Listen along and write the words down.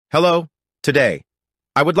Hello. Today,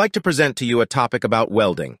 I would like to present to you a topic about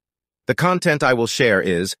welding. The content I will share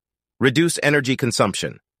is reduce energy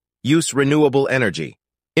consumption, use renewable energy,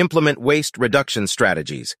 implement waste reduction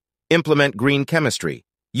strategies, implement green chemistry,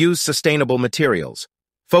 use sustainable materials,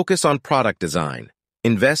 focus on product design,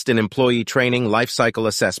 invest in employee training, life cycle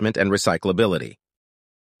assessment, and recyclability.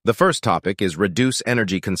 The first topic is reduce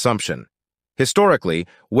energy consumption. Historically,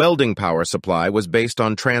 welding power supply was based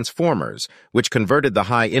on transformers, which converted the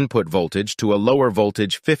high input voltage to a lower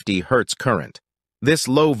voltage 50 Hz current. This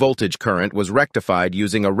low voltage current was rectified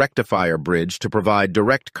using a rectifier bridge to provide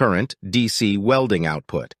direct current DC welding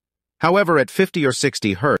output. However, at 50 or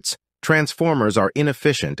 60 Hz, transformers are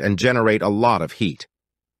inefficient and generate a lot of heat.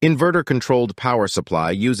 Inverter-controlled power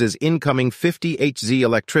supply uses incoming 50 Hz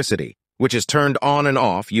electricity, which is turned on and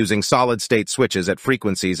off using solid-state switches at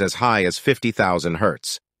frequencies as high as 50,000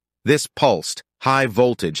 Hz. This pulsed,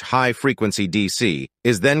 high-voltage, high-frequency DC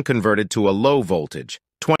is then converted to a low-voltage,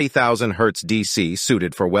 20,000 Hz DC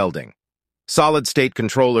suited for welding. Solid-state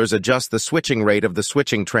controllers adjust the switching rate of the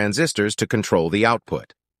switching transistors to control the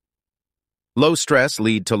output. Low stress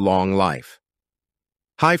lead to long life.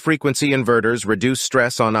 High-frequency inverters reduce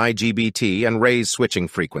stress on IGBT and raise switching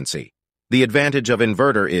frequency. The advantage of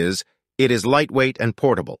inverter is it is lightweight and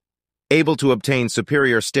portable, able to obtain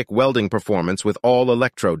superior stick welding performance with all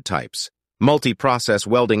electrode types, multi-process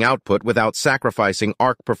welding output without sacrificing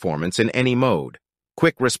arc performance in any mode,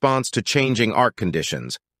 quick response to changing arc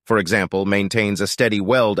conditions, for example, maintains a steady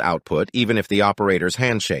weld output even if the operator's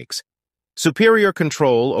hand shakes, superior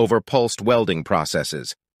control over pulsed welding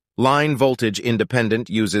processes, line voltage independent,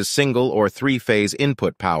 uses single or three-phase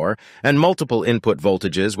input power and multiple input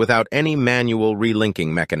voltages without any manual relinking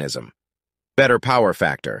mechanism. Better power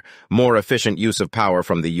factor, more efficient use of power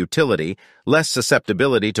from the utility, less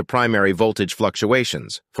susceptibility to primary voltage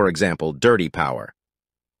fluctuations, for example, dirty power.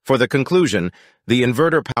 For the conclusion, the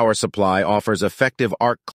inverter power supply offers effective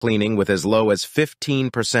arc cleaning with as low as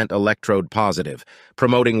 15% electrode positive,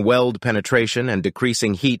 promoting weld penetration and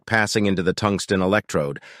decreasing heat passing into the tungsten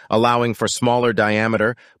electrode, allowing for smaller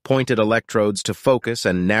diameter, pointed electrodes to focus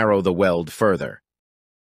and narrow the weld further.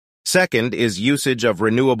 Second is usage of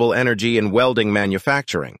renewable energy in welding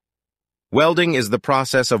manufacturing. Welding is the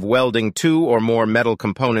process of welding two or more metal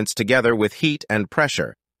components together with heat and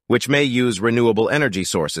pressure, which may use renewable energy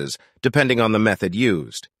sources, depending on the method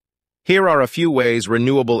used. Here are a few ways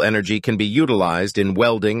renewable energy can be utilized in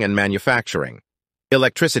welding and manufacturing.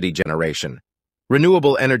 Electricity generation.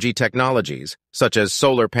 Renewable energy technologies, such as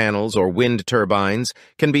solar panels or wind turbines,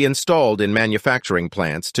 can be installed in manufacturing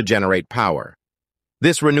plants to generate power.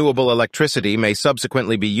 This renewable electricity may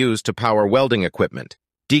subsequently be used to power welding equipment,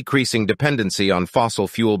 decreasing dependency on fossil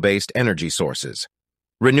fuel-based energy sources.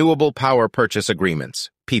 Renewable Power Purchase Agreements,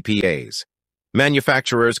 PPAs.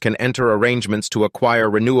 Manufacturers can enter arrangements to acquire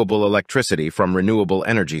renewable electricity from renewable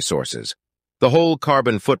energy sources. The whole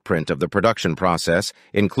carbon footprint of the production process,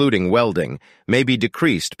 including welding, may be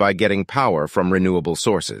decreased by getting power from renewable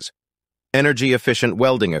sources. Energy-efficient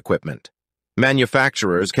welding equipment.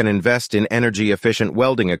 Manufacturers can invest in energy-efficient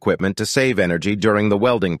welding equipment to save energy during the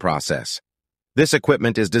welding process. This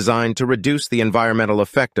equipment is designed to reduce the environmental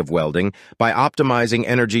effect of welding by optimizing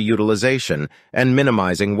energy utilization and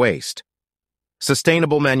minimizing waste.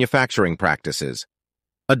 Sustainable manufacturing practices.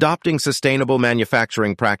 Adopting sustainable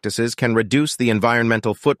manufacturing practices can reduce the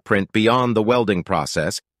environmental footprint beyond the welding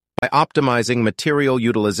process by optimizing material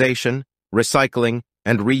utilization, recycling,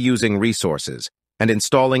 and reusing resources, and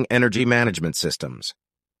installing energy management systems.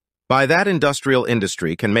 By that, industrial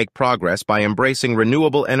industry can make progress by embracing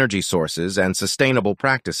renewable energy sources and sustainable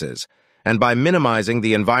practices, and by minimizing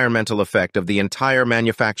the environmental effect of the entire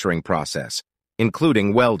manufacturing process,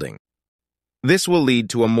 including welding. This will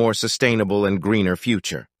lead to a more sustainable and greener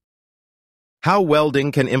future. How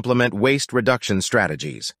welding can implement waste reduction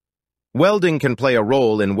strategies. Welding can play a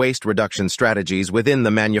role in waste reduction strategies within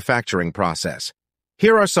the manufacturing process.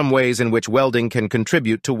 Here are some ways in which welding can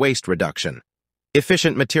contribute to waste reduction.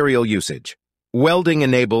 Efficient material usage. Welding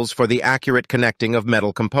enables for the accurate connecting of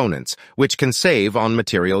metal components, which can save on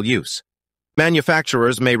material use.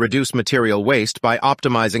 Manufacturers may reduce material waste by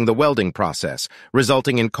optimizing the welding process,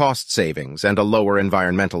 resulting in cost savings and a lower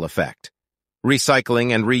environmental effect.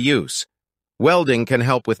 Recycling and reuse. Welding can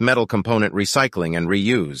help with metal component recycling and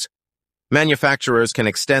reuse. Manufacturers can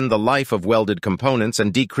extend the life of welded components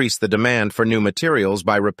and decrease the demand for new materials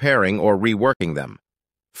by repairing or reworking them.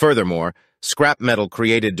 Furthermore, scrap metal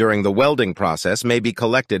created during the welding process may be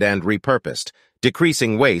collected and repurposed,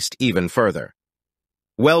 decreasing waste even further.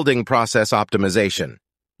 Welding process optimization.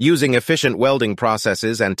 Using efficient welding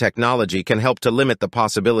processes and technology can help to limit the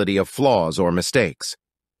possibility of flaws or mistakes.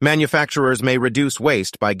 Manufacturers may reduce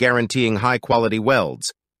waste by guaranteeing high-quality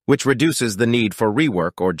welds, which reduces the need for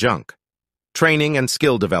rework or junk. Training and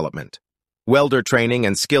skill development. Welder training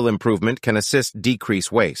and skill improvement can assist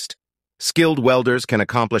decrease waste. Skilled welders can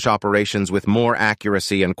accomplish operations with more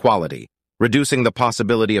accuracy and quality, reducing the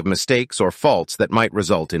possibility of mistakes or faults that might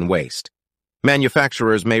result in waste.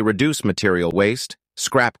 Manufacturers may reduce material waste,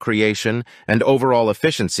 scrap creation, and overall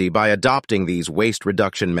efficiency by adopting these waste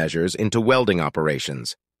reduction measures into welding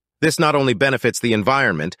operations. This not only benefits the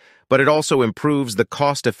environment, but it also improves the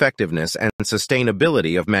cost-effectiveness and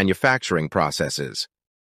sustainability of manufacturing processes.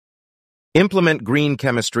 Implement green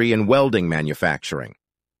chemistry in welding manufacturing.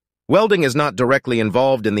 Welding is not directly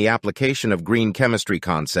involved in the application of green chemistry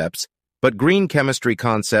concepts, but green chemistry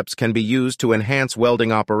concepts can be used to enhance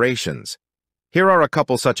welding operations. Here are a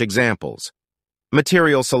couple such examples.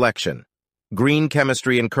 Material selection. Green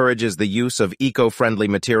chemistry encourages the use of eco-friendly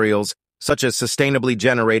materials such as sustainably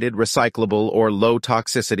generated, recyclable, or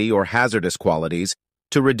low-toxicity or hazardous qualities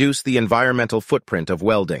to reduce the environmental footprint of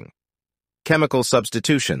welding. Chemical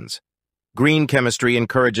substitutions. Green chemistry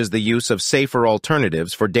encourages the use of safer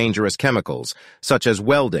alternatives for dangerous chemicals, such as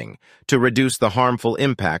welding, to reduce the harmful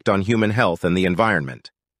impact on human health and the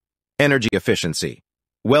environment. Energy efficiency.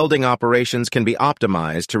 Welding operations can be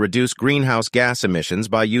optimized to reduce greenhouse gas emissions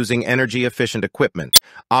by using energy-efficient equipment,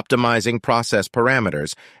 optimizing process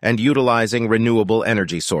parameters, and utilizing renewable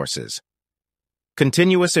energy sources.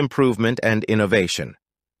 Continuous improvement and innovation.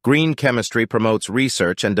 Green chemistry promotes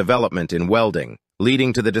research and development in welding,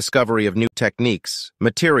 leading to the discovery of new techniques,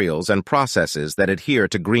 materials, and processes that adhere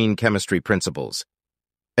to green chemistry principles.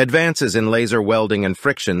 Advances in laser welding and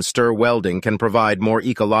friction stir welding can provide more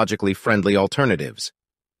ecologically friendly alternatives.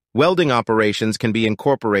 Welding operations can be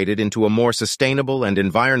incorporated into a more sustainable and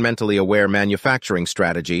environmentally aware manufacturing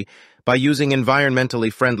strategy by using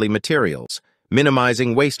environmentally friendly materials,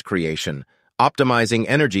 minimizing waste creation, optimizing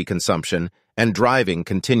energy consumption, and driving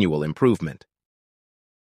continual improvement.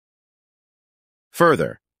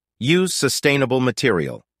 Further, use sustainable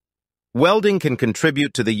material. Welding can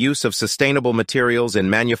contribute to the use of sustainable materials in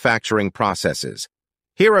manufacturing processes.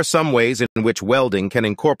 Here are some ways in which welding can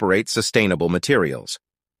incorporate sustainable materials.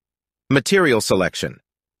 Material selection.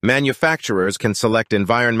 Manufacturers can select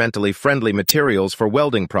environmentally friendly materials for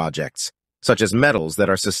welding projects, such as metals that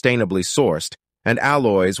are sustainably sourced and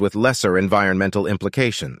alloys with lesser environmental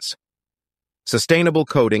implications. Sustainable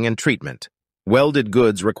coating and treatment. Welded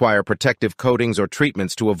goods require protective coatings or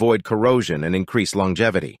treatments to avoid corrosion and increase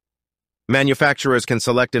longevity. Manufacturers can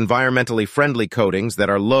select environmentally friendly coatings that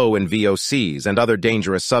are low in VOCs and other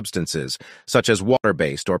dangerous substances, such as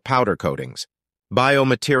water-based or powder coatings.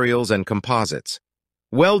 Biomaterials and composites.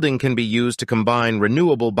 Welding can be used to combine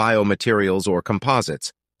renewable biomaterials or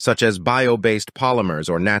composites, such as bio-based polymers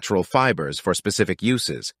or natural fibers for specific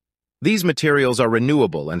uses. These materials are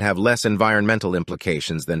renewable and have less environmental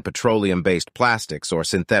implications than petroleum-based plastics or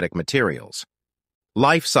synthetic materials.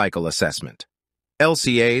 Life cycle assessment.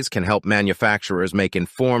 LCAs can help manufacturers make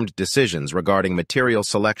informed decisions regarding material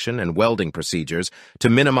selection and welding procedures to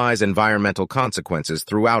minimize environmental consequences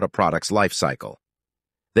throughout a product's life cycle.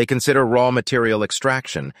 They consider raw material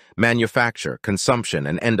extraction, manufacture, consumption,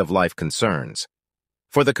 and end-of-life concerns.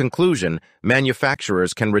 For the conclusion,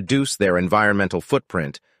 manufacturers can reduce their environmental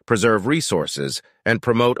footprint, preserve resources, and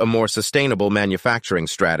promote a more sustainable manufacturing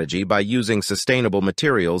strategy by using sustainable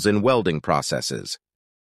materials in welding processes.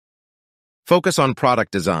 Focus on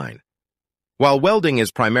product design. While welding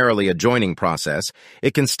is primarily a joining process,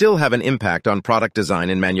 it can still have an impact on product design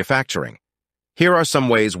in manufacturing. Here are some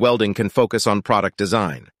ways welding can focus on product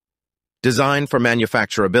design. Design for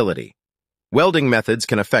manufacturability. Welding methods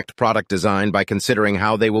can affect product design by considering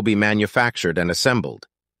how they will be manufactured and assembled.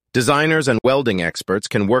 Designers and welding experts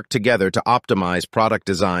can work together to optimize product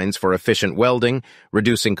designs for efficient welding,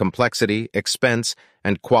 reducing complexity, expense,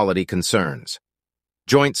 and quality concerns.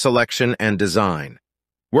 Joint selection and design.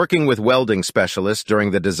 Working with welding specialists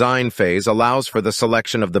during the design phase allows for the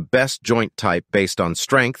selection of the best joint type based on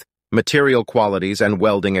strength, material qualities, and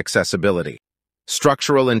welding accessibility.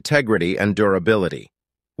 Structural integrity and durability.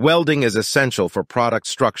 Welding is essential for product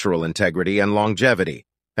structural integrity and longevity,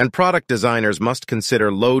 and product designers must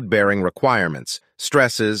consider load-bearing requirements,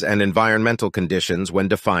 stresses, and environmental conditions when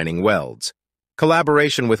defining welds.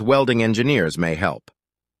 Collaboration with welding engineers may help.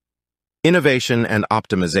 Innovation and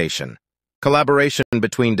optimization. Collaboration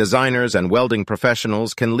between designers and welding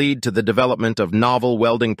professionals can lead to the development of novel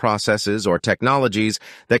welding processes or technologies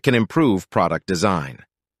that can improve product design.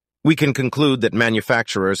 We can conclude that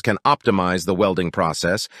manufacturers can optimize the welding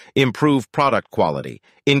process, improve product quality,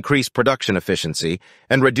 increase production efficiency,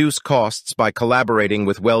 and reduce costs by collaborating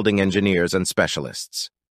with welding engineers and specialists.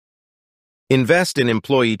 Invest in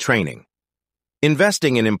employee training.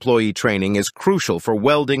 Investing in employee training is crucial for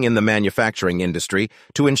welding in the manufacturing industry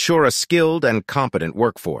to ensure a skilled and competent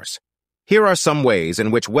workforce. Here are some ways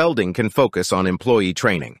in which welding can focus on employee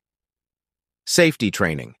training. Safety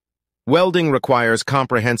training. Welding requires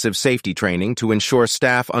comprehensive safety training to ensure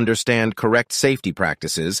staff understand correct safety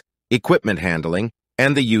practices, equipment handling,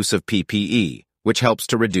 and the use of PPE, which helps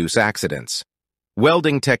to reduce accidents.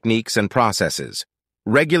 Welding techniques and processes.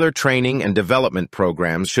 Regular training and development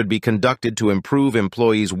programs should be conducted to improve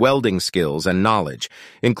employees' welding skills and knowledge,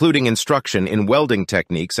 including instruction in welding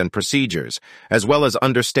techniques and procedures, as well as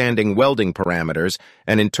understanding welding parameters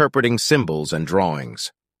and interpreting symbols and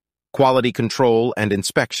drawings. Quality control and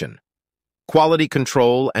inspection. Quality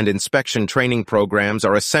control and inspection training programs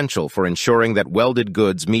are essential for ensuring that welded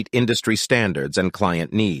goods meet industry standards and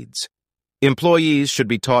client needs. Employees should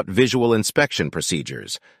be taught visual inspection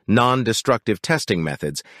procedures, non-destructive testing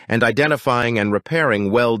methods, and identifying and repairing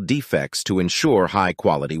weld defects to ensure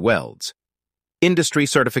high-quality welds. Industry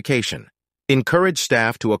certification. Encourage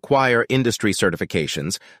staff to acquire industry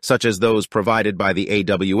certifications, such as those provided by the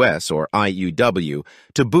AWS or IUW,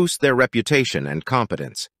 to boost their reputation and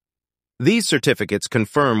competence. These certificates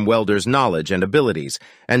confirm welders' knowledge and abilities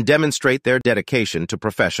and demonstrate their dedication to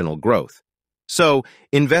professional growth. So,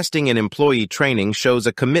 investing in employee training shows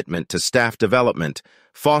a commitment to staff development,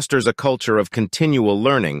 fosters a culture of continual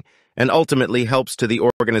learning, and ultimately helps to the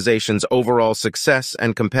organization's overall success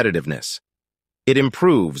and competitiveness. It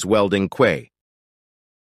improves welding QA.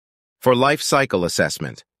 For life cycle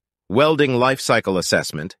assessment, Welding Life Cycle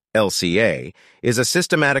Assessment, LCA, is a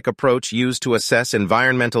systematic approach used to assess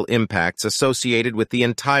environmental impacts associated with the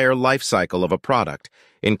entire life cycle of a product,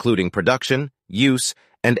 including production, use,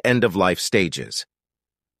 and end-of-life stages.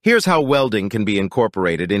 Here's how welding can be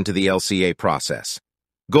incorporated into the LCA process.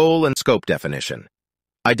 Goal and scope definition.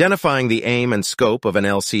 Identifying the aim and scope of an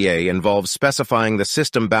LCA involves specifying the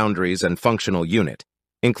system boundaries and functional unit,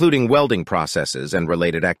 including welding processes and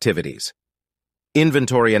related activities.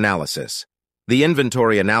 Inventory analysis. The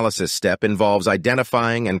inventory analysis step involves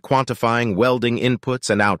identifying and quantifying welding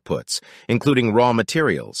inputs and outputs, including raw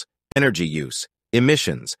materials, energy use,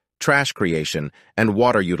 emissions, trash creation, and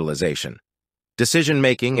water utilization.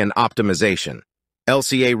 Decision-making and optimization.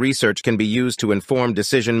 LCA research can be used to inform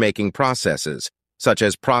decision-making processes, such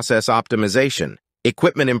as process optimization,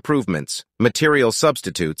 equipment improvements, material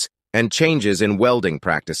substitutes, and changes in welding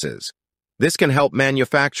practices. This can help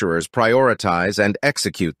manufacturers prioritize and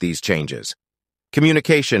execute these changes.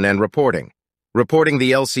 Communication and reporting. Reporting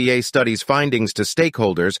the LCA study's findings to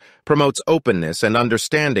stakeholders promotes openness and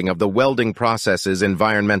understanding of the welding process's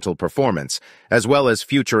environmental performance, as well as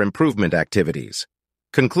future improvement activities.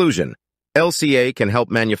 Conclusion: LCA can help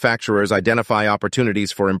manufacturers identify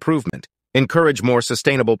opportunities for improvement, encourage more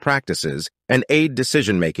sustainable practices, and aid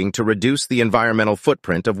decision-making to reduce the environmental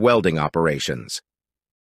footprint of welding operations.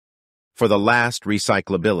 For the last,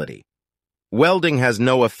 recyclability. Welding has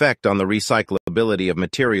no effect on the recyclability of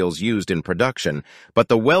materials used in production, but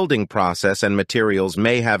the welding process and materials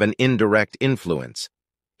may have an indirect influence.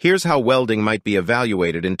 Here's how welding might be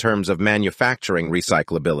evaluated in terms of manufacturing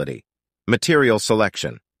recyclability. Material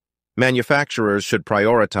selection. Manufacturers should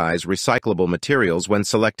prioritize recyclable materials when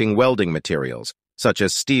selecting welding materials, such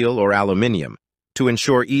as steel or aluminum, to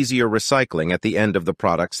ensure easier recycling at the end of the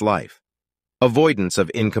product's life. Avoidance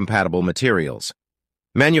of incompatible materials.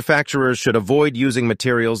 Manufacturers should avoid using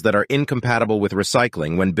materials that are incompatible with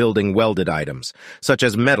recycling when building welded items, such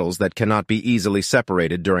as metals that cannot be easily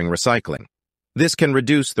separated during recycling. This can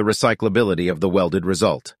reduce the recyclability of the welded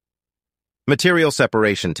result. Material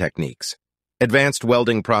separation techniques. Advanced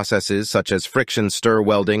welding processes such as friction stir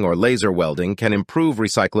welding or laser welding can improve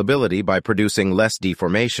recyclability by producing less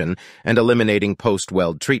deformation and eliminating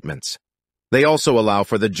post-weld treatments. They also allow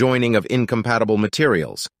for the joining of incompatible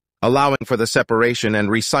materials, allowing for the separation and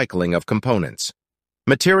recycling of components.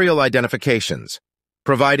 Material identifications.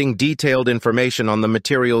 Providing detailed information on the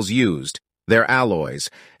materials used, their alloys,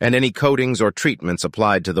 and any coatings or treatments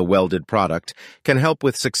applied to the welded product can help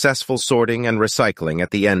with successful sorting and recycling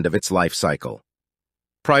at the end of its life cycle.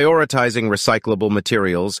 Prioritizing recyclable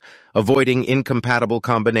materials, avoiding incompatible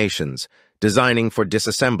combinations, designing for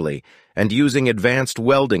disassembly, and using advanced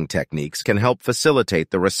welding techniques can help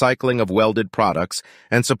facilitate the recycling of welded products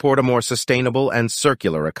and support a more sustainable and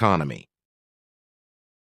circular economy.